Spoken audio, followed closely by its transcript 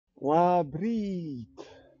Breathe.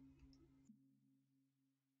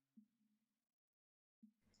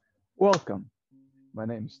 Welcome. My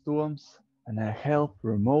name is Tuams, and I help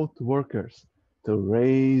remote workers to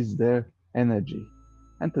raise their energy.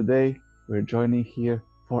 And today we're joining here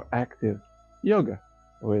for active yoga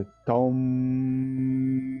with Toms.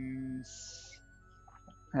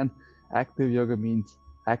 And active yoga means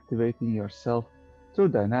activating yourself through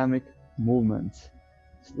dynamic movements,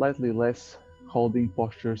 slightly less holding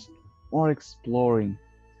postures, more exploring,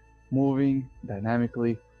 moving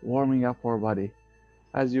dynamically, warming up our body.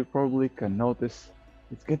 As you probably can notice,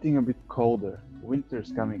 it's getting a bit colder,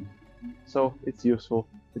 winter's coming, so it's useful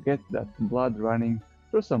to get that blood running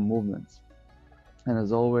through some movements. And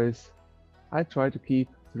as always, I try to keep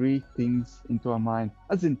three things into our mind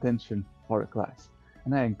as intention for a class.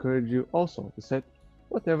 And I encourage you also to set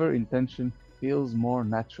whatever intention feels more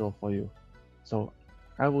natural for you. So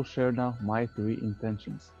I will share now my three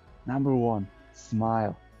intentions. Number one,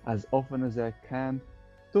 smile as often as I can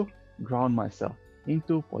to ground myself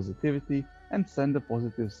into positivity and send the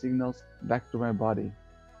positive signals back to my body.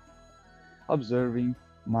 Observing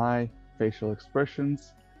my facial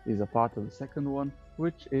expressions is a part of the second one,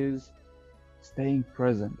 which is staying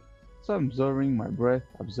present. So I'm observing my breath,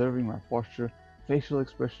 observing my posture, facial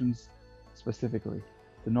expressions specifically,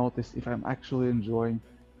 to notice if I'm actually enjoying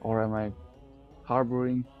or am I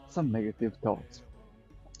harboring some negative thoughts.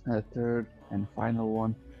 And the third and final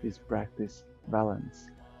one is practice balance.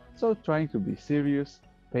 So trying to be serious,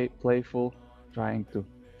 playful, trying to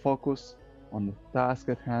focus on the task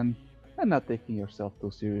at hand and not taking yourself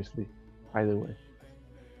too seriously either way.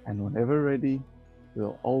 And whenever ready,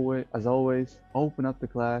 we'll always, as always, open up the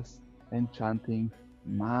class and chanting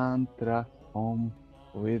mantra Om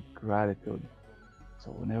with gratitude.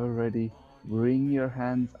 So whenever ready, bring your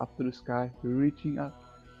hands up to the sky, reaching up,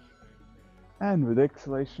 and with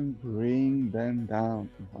exhalation, bring them down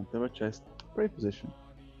in front of your chest, pray position.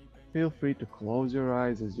 Feel free to close your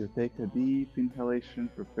eyes as you take a deep inhalation,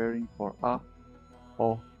 preparing for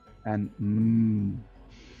O, and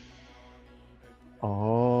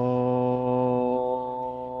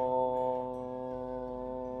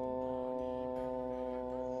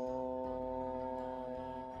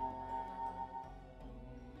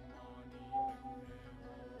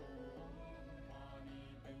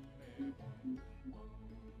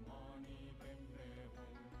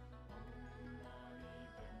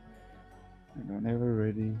And whenever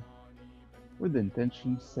ready, with the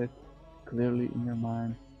intention set clearly in your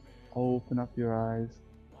mind, open up your eyes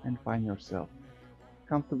and find yourself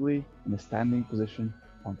comfortably in a standing position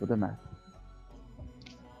onto the mat.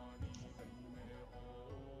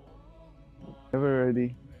 Whenever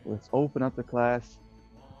ready, let's open up the class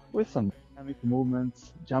with some dynamic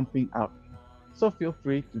movements jumping out. So feel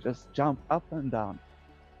free to just jump up and down.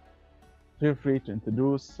 Feel free to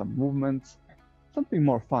introduce some movements, something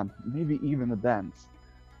more fun, maybe even a dance.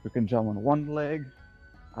 You can jump on one leg,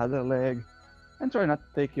 other leg, and try not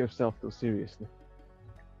to take yourself too seriously.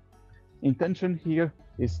 Intention here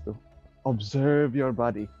is to observe your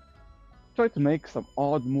body. Try to make some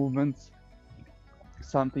odd movements,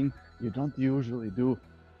 something you don't usually do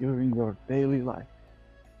during your daily life.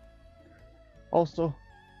 Also,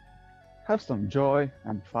 have some joy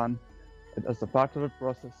and fun as a part of the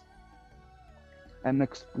process and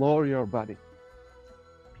explore your body.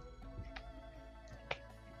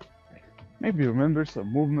 Maybe remember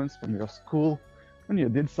some movements from your school when you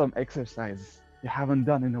did some exercise you haven't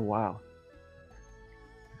done in a while.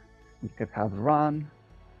 You can have run,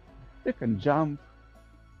 you can jump,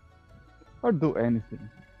 or do anything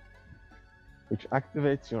which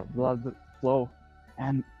activates your blood flow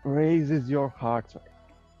and raises your heart rate.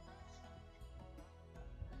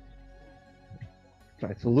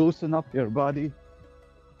 Try to loosen up your body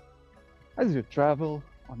as you travel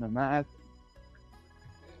on the mat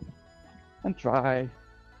and try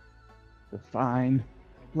to find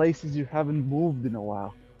places you haven't moved in a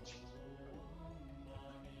while.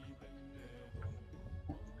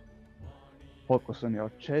 Focus on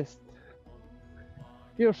your chest,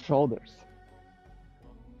 your shoulders.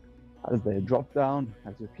 As they drop down,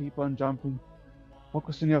 as you keep on jumping,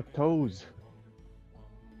 focus on your toes,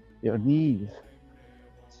 your knees.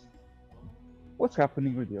 What's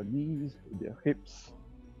happening with your knees, with your hips?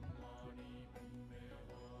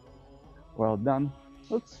 Well done.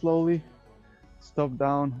 Let's slowly stop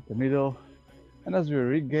down the middle, and as we're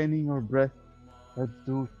regaining our breath, let's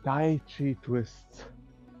do Tai Chi twists.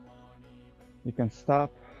 You can start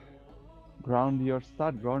grounding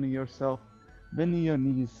yourself, bending your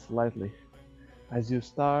knees slightly. As you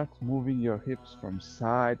start moving your hips from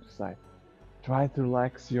side to side, try to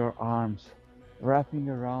relax your arms wrapping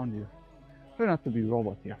around you. Try not to be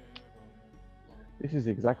robot here. This is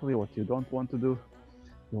exactly what you don't want to do.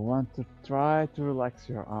 You want to try to relax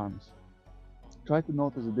your arms. Try to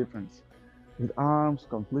notice the difference. With arms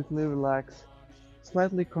completely relaxed,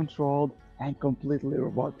 slightly controlled, and completely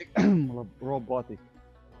robotic. robotic.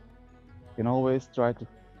 You can always try to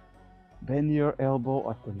bend your elbow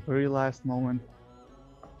at the very last moment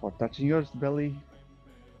for touching your belly,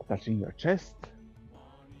 touching your chest,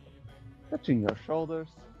 touching your shoulders,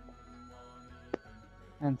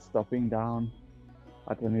 and stopping down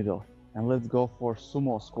at the middle. And let's go for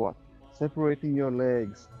sumo squat. Separating your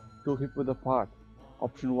legs, two hip width apart.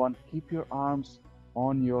 Option 1, keep your arms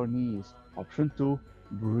on your knees. Option 2,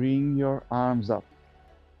 bring your arms up.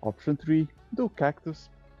 Option 3, do cactus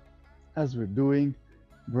as we're doing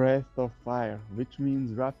breath of fire, which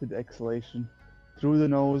means rapid exhalation through the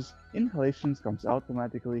nose. Inhalations comes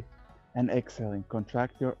automatically, and exhaling,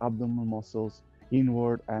 contract your abdominal muscles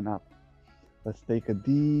inward and up. Let's take a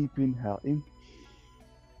deep inhale in,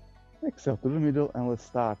 exhale to the middle, and let's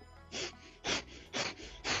start.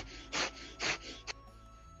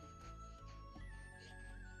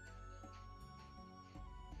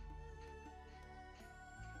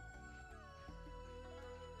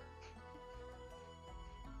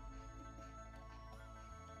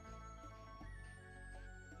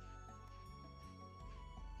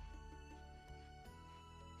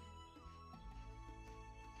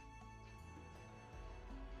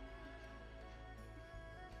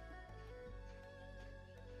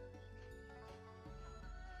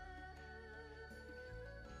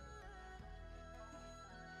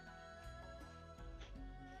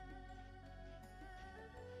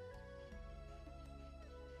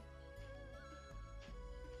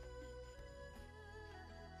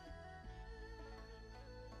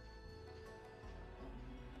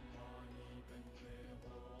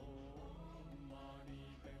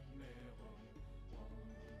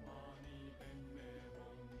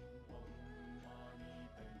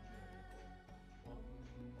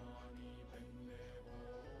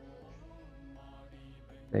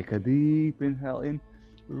 Take a deep inhale in,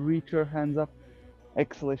 reach your hands up.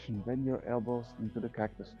 Exhalation, bend your elbows into the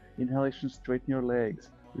cactus. Inhalation, straighten your legs,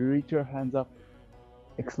 reach your hands up.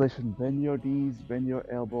 Exhalation, bend your knees, bend your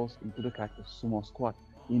elbows into the cactus. Sumo squat.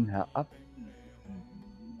 Inhale up,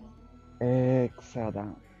 exhale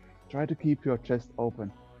down. Try to keep your chest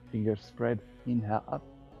open, fingers spread. Inhale up,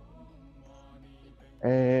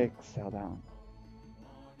 exhale down.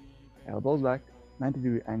 Elbows back,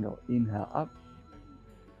 90-degree angle. Inhale up,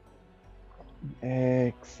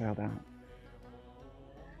 exhale down.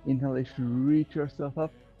 Inhalation, reach yourself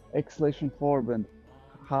up. Exhalation, forward bend,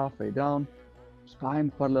 halfway down.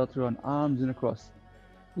 Spine parallel to your arms in a cross.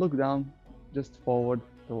 Look down, just forward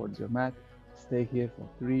towards your mat. Stay here for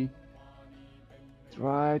 3.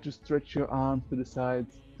 Try to stretch your arms to the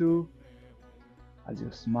sides. 2. As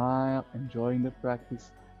you smile, enjoying the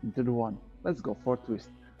practice. Into the 1. Let's go for twist.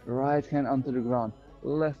 Right hand onto the ground,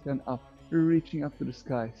 left hand up, reaching up to the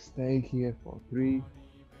sky. Stay here for 3,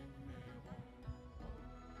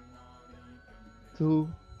 2,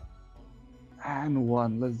 and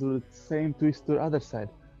 1. Let's do the same twist to the other side.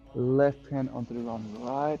 Left hand onto the ground,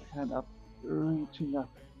 right hand up, reaching up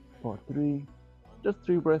for 3. Just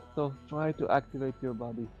 3 breaths, so try to activate your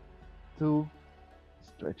body. 2,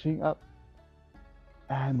 stretching up,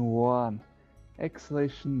 and 1.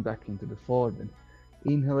 Exhalation back into the forward bend.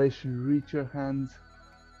 Inhalation, reach your hands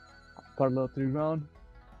parallel to the ground.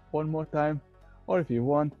 1 more time, or if you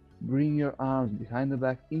want, bring your arms behind the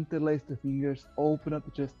back, interlace the fingers, open up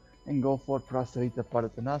the chest, and go for Prasarita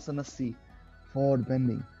Padottanasana C. Forward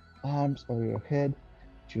bending, arms over your head.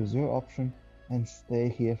 Choose your option and stay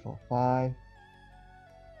here for 5,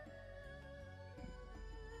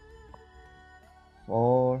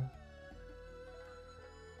 4,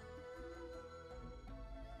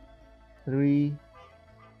 3,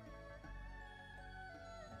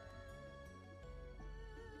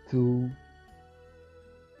 2,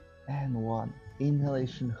 and 1.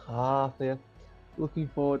 Inhalation, halfway up, looking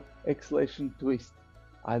forward. Exhalation, twist,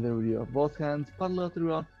 either with your both hands parallel to the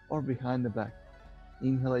ground or behind the back.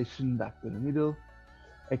 Inhalation, back to the middle.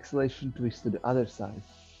 Exhalation, twist to the other side.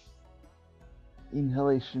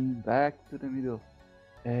 Inhalation, back to the middle.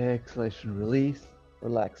 Exhalation, release,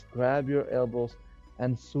 relax. Grab your elbows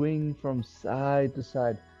and swing from side to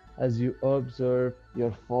side as you observe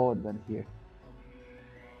your forward bend here.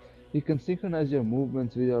 You can synchronize your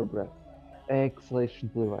movements with your breath. Exhalation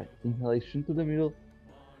to the right, inhalation to the middle,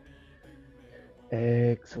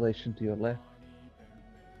 exhalation to your left.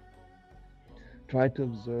 Try to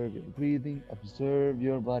observe your breathing, observe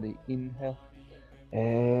your body. Inhale,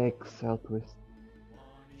 exhale, twist.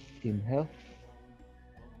 Inhale,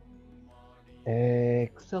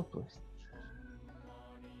 exhale, twist.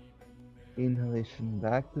 Inhalation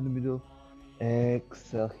back to the middle,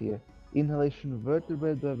 exhale here. Inhalation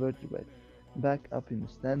vertebrae by vertebrae. Back up in a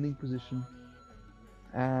standing position.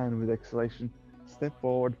 And with exhalation, step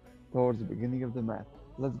forward towards the beginning of the mat.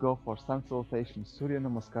 Let's go for sun salutation, Surya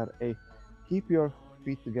Namaskar A. Keep your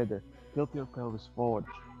feet together. Tilt your pelvis forward.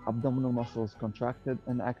 Abdominal muscles contracted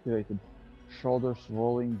and activated. Shoulders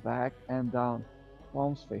rolling back and down.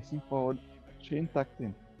 Palms facing forward. Chin tucked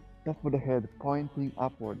in. Top of the head pointing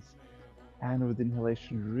upwards. And with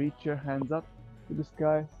inhalation, reach your hands up to the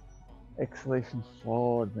sky. Exhalation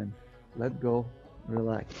forward bend. Let go.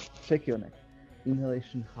 Relax. Shake your neck.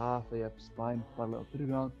 Inhalation halfway up, spine parallel to the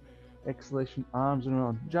ground. Exhalation, arms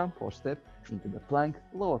around, jump or step into the plank,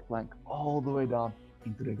 lower plank, all the way down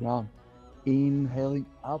into the ground. Inhaling,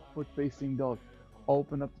 upward facing dog.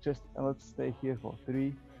 Open up the chest and let's stay here for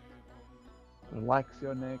 3. Relax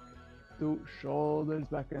your neck. 2, shoulders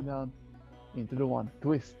back and down into the 1.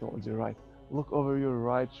 Twist towards your right. Look over your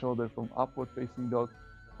right shoulder from upward facing dog.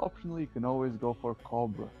 Optionally, you can always go for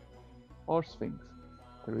cobra or sphinx.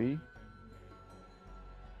 3,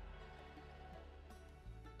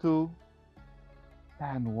 2,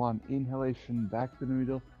 and 1. Inhalation back to the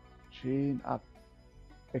middle, chin up.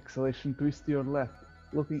 Exhalation, twist to your left,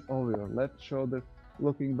 looking over your left shoulder,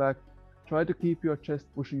 looking back. Try to keep your chest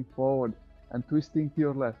pushing forward and twisting to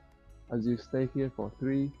your left as you stay here for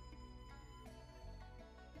 3,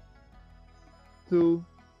 2,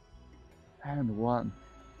 and 1.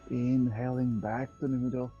 Inhaling back to the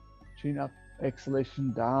middle, chin up.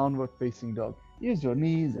 Exhalation, downward facing dog. Use your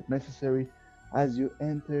knees if necessary as you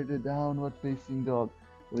enter the downward facing dog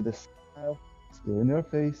with a smile still in your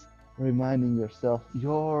face, reminding yourself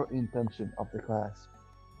your intention of the class.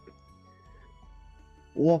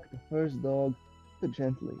 Walk the first dog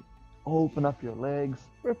gently. Open up your legs,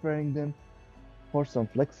 preparing them for some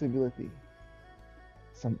flexibility,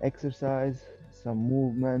 some exercise, some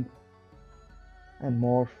movement, and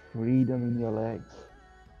more freedom in your legs.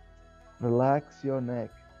 Relax your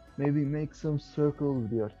neck. Maybe make some circles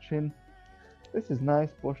with your chin. This is nice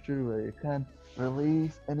posture where you can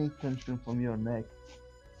release any tension from your neck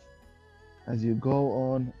as you go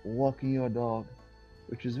on walking your dog,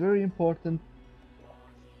 which is very important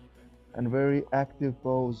and very active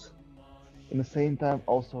pose. In the same time,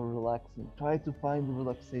 also relaxing. Try to find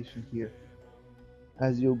relaxation here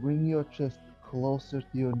as you bring your chest closer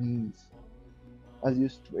to your knees. As you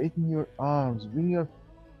straighten your arms, bring your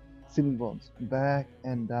sitting bones back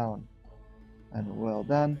and down. And well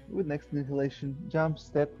done. With next inhalation, jump,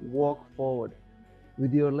 step, walk forward.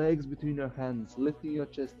 With your legs between your hands, lifting your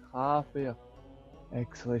chest halfway up.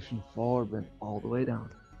 Exhalation, forward bend all the way down.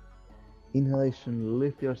 Inhalation,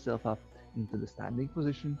 lift yourself up into the standing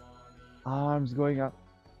position. Arms going up.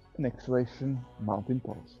 And exhalation, mountain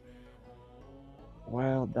pose.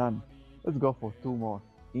 Well done. Let's go for 2 more.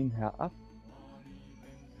 Inhale up.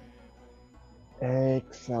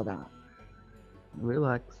 Exhale down.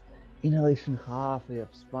 Relax. Inhalation halfway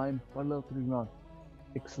up, spine parallel to the ground.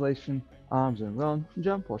 Exhalation, arms and round,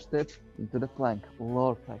 jump or step into the plank,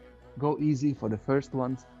 lower plank. Go easy for the first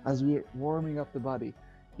ones as we're warming up the body.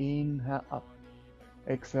 Inhale up.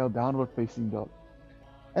 Exhale, downward facing dog.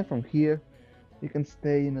 And from here, you can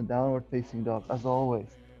stay in a downward facing dog as always.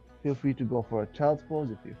 Feel free to go for a child's pose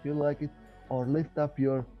if you feel like it, or lift up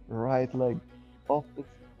your right leg off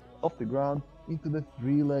the ground into the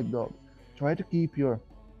 3-leg dog. Try to keep your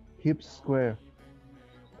hips square,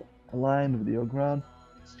 aligned with your ground.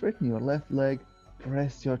 Straighten your left leg,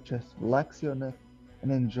 rest your chest, relax your neck,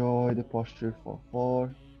 and enjoy the posture for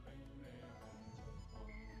 4,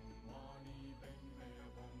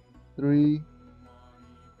 3,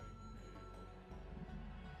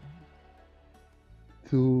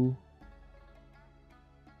 2,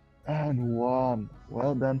 and 1.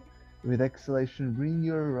 Well done. With exhalation, bring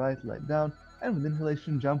your right leg down, and with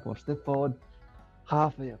inhalation, jump or step forward,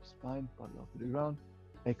 halfway up, spine parallel to the ground.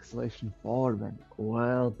 Exhalation, forward bend.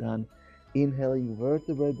 Well done. Inhaling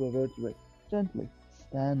vertebrae by vertebrae, gently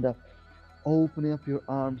stand up, opening up your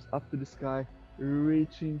arms up to the sky,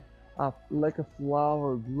 reaching up like a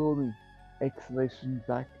flower blooming. Exhalation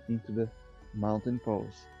back into the mountain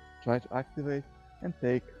pose. Try to activate and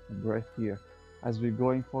take a breath here as we're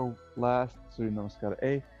going for last Surya Namaskar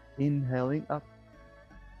A. Inhaling up,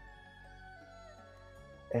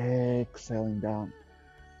 exhaling down.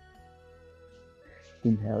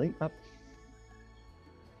 Inhaling up,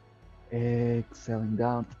 exhaling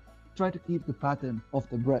down. Try to keep the pattern of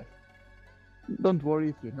the breath. Don't worry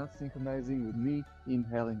if you're not synchronizing with me.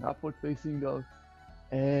 Inhaling upward facing dog,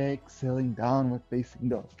 exhaling downward facing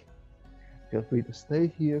dog. Feel free to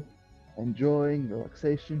stay here, enjoying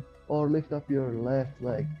relaxation, or lift up your left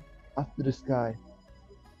leg up to the sky,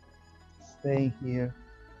 staying here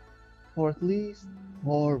for at least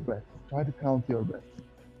 4 breaths. Try to count your breaths.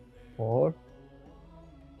 4.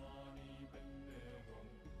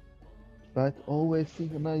 Try to always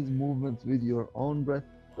synchronize movements with your own breath.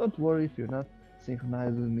 Don't worry if you're not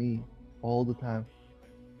synchronized with me all the time.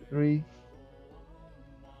 3,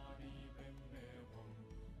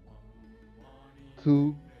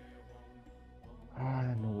 2,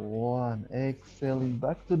 and 1. Exhaling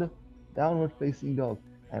back to the downward facing dog.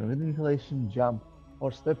 And with inhalation, jump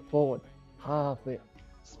or step forward. Halfway.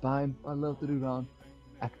 Spine parallel to the ground.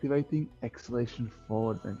 Activating exhalation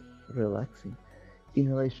forward and relaxing.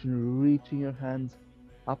 Inhalation, reaching your hands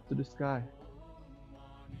up to the sky.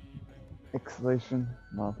 Exhalation,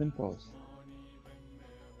 mountain pose.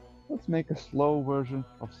 Let's make a slow version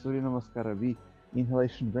of Surya Namaskara V.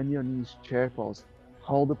 Inhalation, bend your knees, chair pose.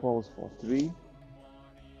 Hold the pose for 3,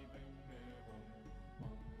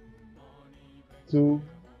 2,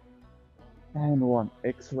 and 1.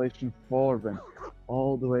 Exhalation, forward bend,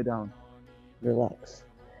 all the way down. Relax.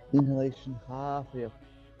 Inhalation, halfway up,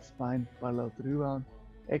 spine parallel to the ground.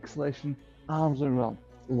 Exhalation, arms around,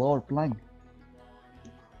 lower plank.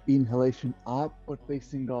 Inhalation, upward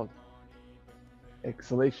facing dog.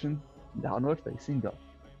 Exhalation, downward facing dog.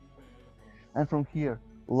 And from here,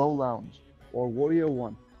 low lunge or warrior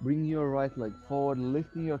one. Bring your right leg forward,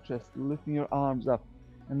 lifting your chest, lifting your arms up.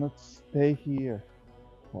 And let's stay here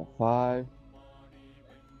for 5.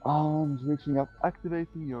 Arms reaching up,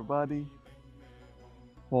 activating your body.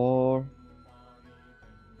 4,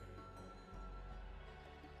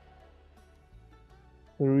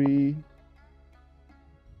 3,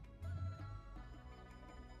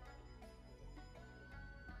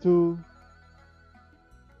 2,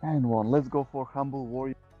 and 1. Let's go for humble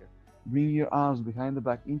warrior. Bring your arms behind the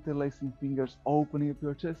back, interlacing fingers, opening up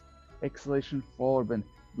your chest. Exhalation, forward bend.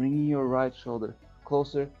 Bringing your right shoulder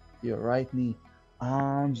closer to your right knee.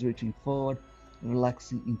 Arms reaching forward,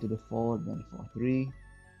 relaxing into the forward bend for 3,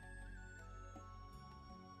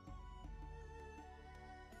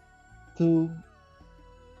 2,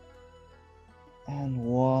 and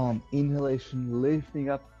 1. Inhalation, lifting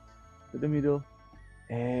up to the middle.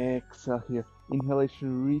 Exhale here.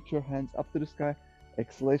 Inhalation, reach your hands up to the sky.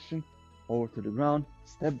 Exhalation, over to the ground.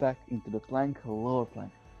 Step back into the plank, lower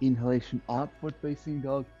plank. Inhalation, upward facing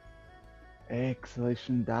dog.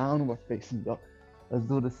 Exhalation, downward facing dog. Let's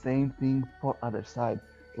do the same thing for other side.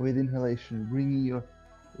 With inhalation, bringing your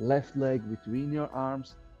left leg between your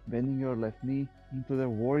arms, bending your left knee into the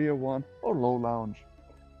warrior one or low lunge.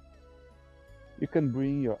 You can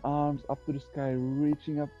bring your arms up to the sky,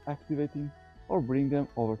 reaching up, activating, or bring them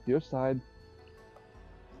over to your side.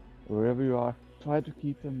 Wherever you are, try to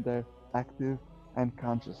keep them there, active and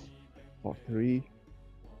conscious. For 3,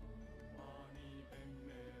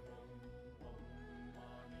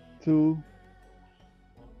 2,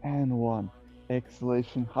 and 1.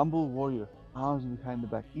 Exhalation, humble warrior. Arms behind the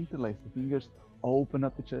back, interlace the fingers, open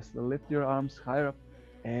up the chest, lift your arms higher up.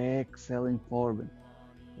 Exhaling forward.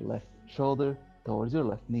 Left shoulder towards your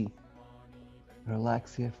left knee.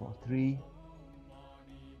 Relax here for 3.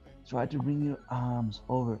 Try to bring your arms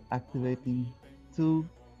over, activating 2,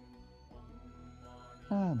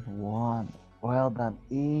 and 1. Well done.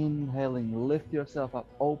 Inhaling, lift yourself up,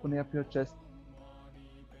 opening up your chest.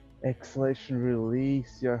 Exhalation,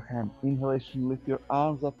 release your hand. Inhalation, lift your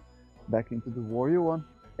arms up, back into the warrior one.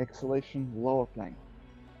 Exhalation, lower plank.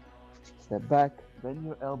 Step back, bend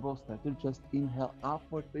your elbows, touch your chest. Inhale,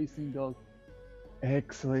 upward facing dog.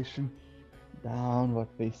 Exhalation, downward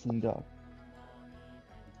facing dog.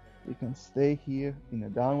 You can stay here in a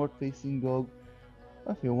downward facing dog.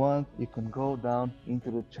 If you want, you can go down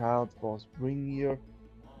into the child's pose.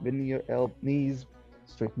 Bending your knees,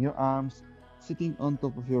 straighten your arms, sitting on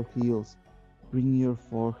top of your heels. Bring your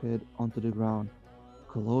forehead onto the ground.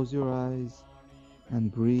 Close your eyes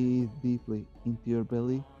and breathe deeply into your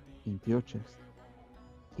belly, into your chest.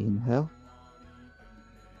 Inhale.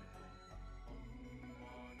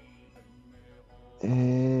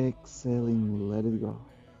 Exhaling, let it go.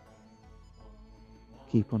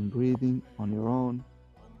 Keep on breathing on your own.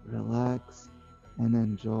 Relax and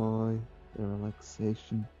enjoy the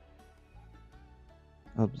relaxation.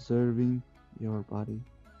 Observing your body.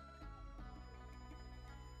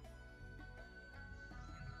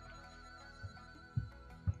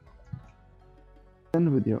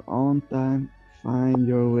 And with your own time, find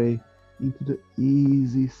your way into the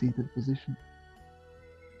easy seated position.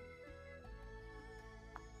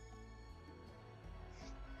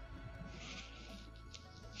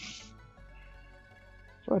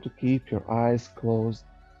 Try to keep your eyes closed,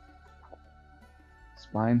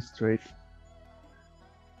 spine straight,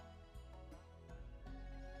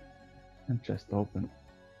 and chest open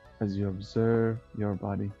as you observe your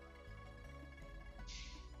body.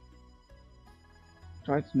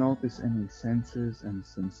 Try to notice any senses and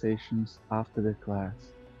sensations after the class.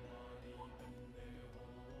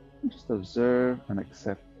 Just observe and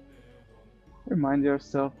accept. Remind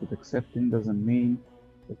yourself that accepting doesn't mean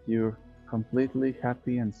that you're completely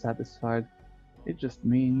happy and satisfied. It just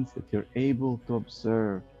means that you're able to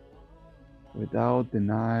observe without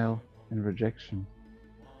denial and rejection.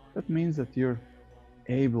 That means that you're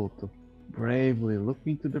able to bravely look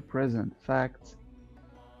into the present facts,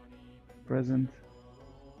 present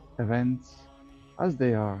events as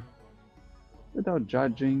they are, without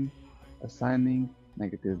judging, assigning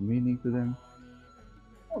negative meaning to them,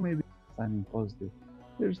 or maybe assigning positive.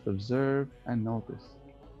 You just observe and notice.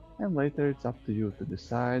 And later it's up to you to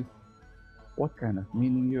decide what kind of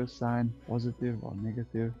meaning you assign, positive or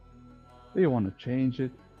negative. Do you want to change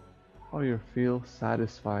it, or you feel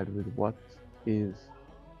satisfied with what is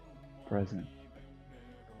present?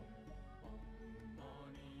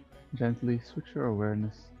 Gently switch your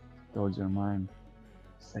awareness towards your mind.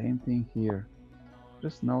 Same thing here.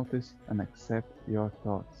 Just notice and accept your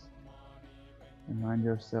thoughts. Remind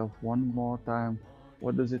yourself one more time,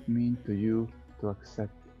 what does it mean to you to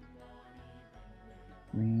accept?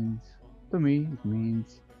 To me, it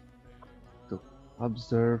means to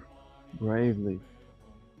observe bravely,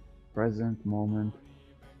 present moment,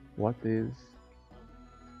 what is,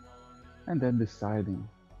 and then deciding,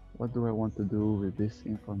 what do I want to do with this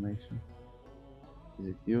information? Is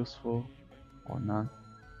it useful or not?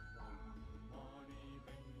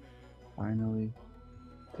 Finally,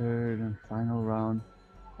 third and final round,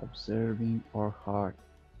 observing our heart.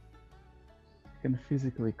 You can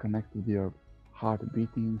physically connect with your heart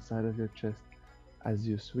beating inside of your chest as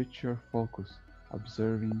you switch your focus,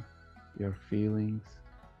 observing your feelings,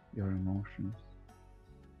 your emotions.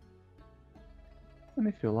 And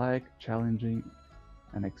if you like challenging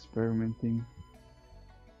and experimenting,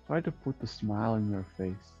 try to put a smile on your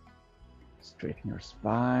face. Straighten your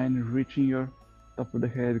spine, reaching your top of the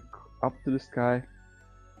head up to the sky,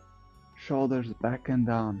 shoulders back and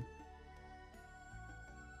down.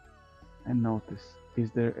 And notice, is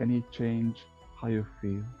there any change how you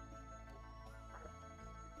feel?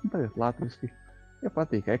 Un tagad latviski, ja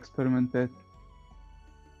patīk eksperimentēt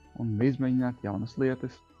un izmēģināt jaunas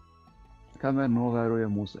lietas, kamēr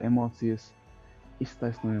novērojam mūsu emocijas,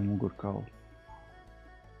 iztaisnojam mugurkaulu.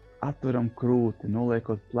 Atveram krūti,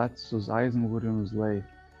 noliekot plecus uz aizmuguri un uz leju.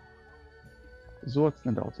 Zods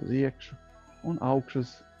nedaudz uz iekšu un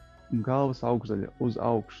galvas augšdaļa uz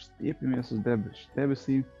augšu. Stiepjamies uz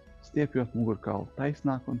debesīm, stiepjot mugurkaulu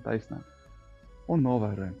taisnāk un taisnāk. Un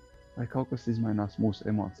novērojam, vai kaut kas izmainās mūsu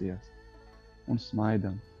emocijās. Un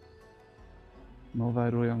smaidam.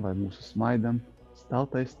 Novērojam, vai mūsu smaidam,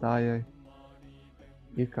 staltai stājai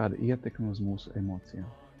ir kāda ietekme uz mūsu emocijām.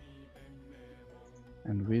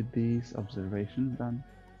 And with these observations done,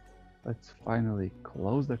 let's finally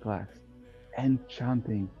close the class and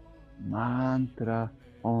chanting mantra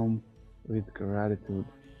Om with gratitude.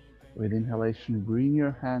 With inhalation, bring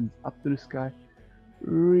your hands up to the sky,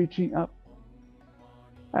 reaching up.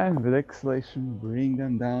 And with exhalation, bring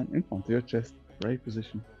them down in front of your chest, right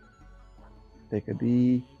position. Take a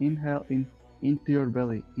deep inhale into your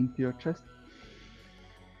belly, into your chest.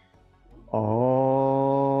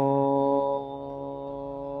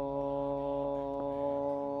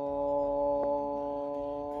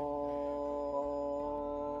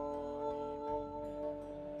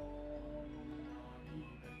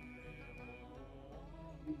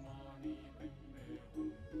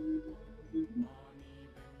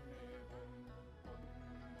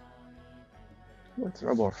 Let's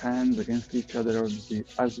rub our hands against each other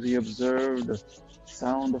as we observe the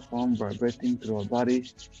sound of Om vibrating through our body.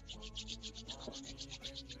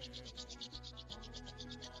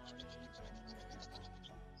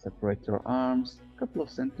 Separate your arms a couple of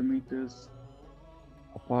centimeters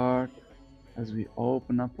apart as we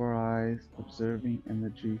open up our eyes, observing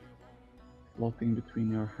energy floating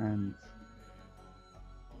between your hands.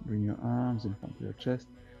 Bring your arms in front of your chest,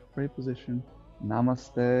 pray position,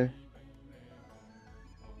 Namaste.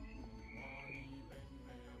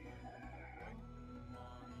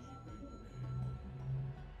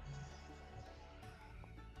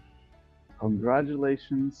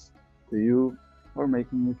 Congratulations to you for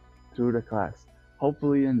making it through the class.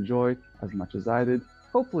 Hopefully you enjoyed as much as I did.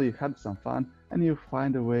 Hopefully you had some fun and you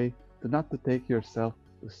find a way to not to take yourself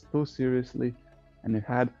too seriously and you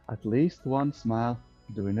had at least one smile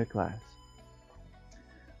during the class.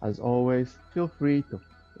 As always, feel free to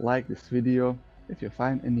like this video if you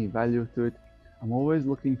find any value to it. I'm always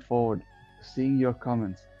looking forward to seeing your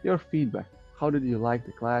comments, your feedback. How did you like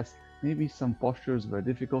the class? Maybe some postures were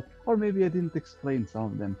difficult, or maybe I didn't explain some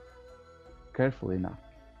of them carefully enough.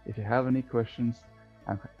 If you have any questions,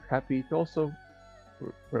 I'm happy to also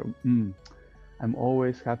I'm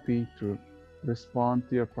always happy to respond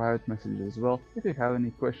to your private messages as well if you have any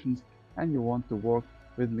questions and you want to work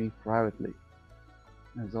with me privately.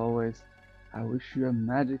 As always, I wish you a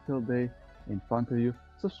magical day in front of you.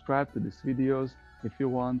 Subscribe to these videos if you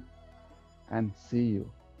want, and see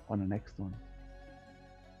you on the next one.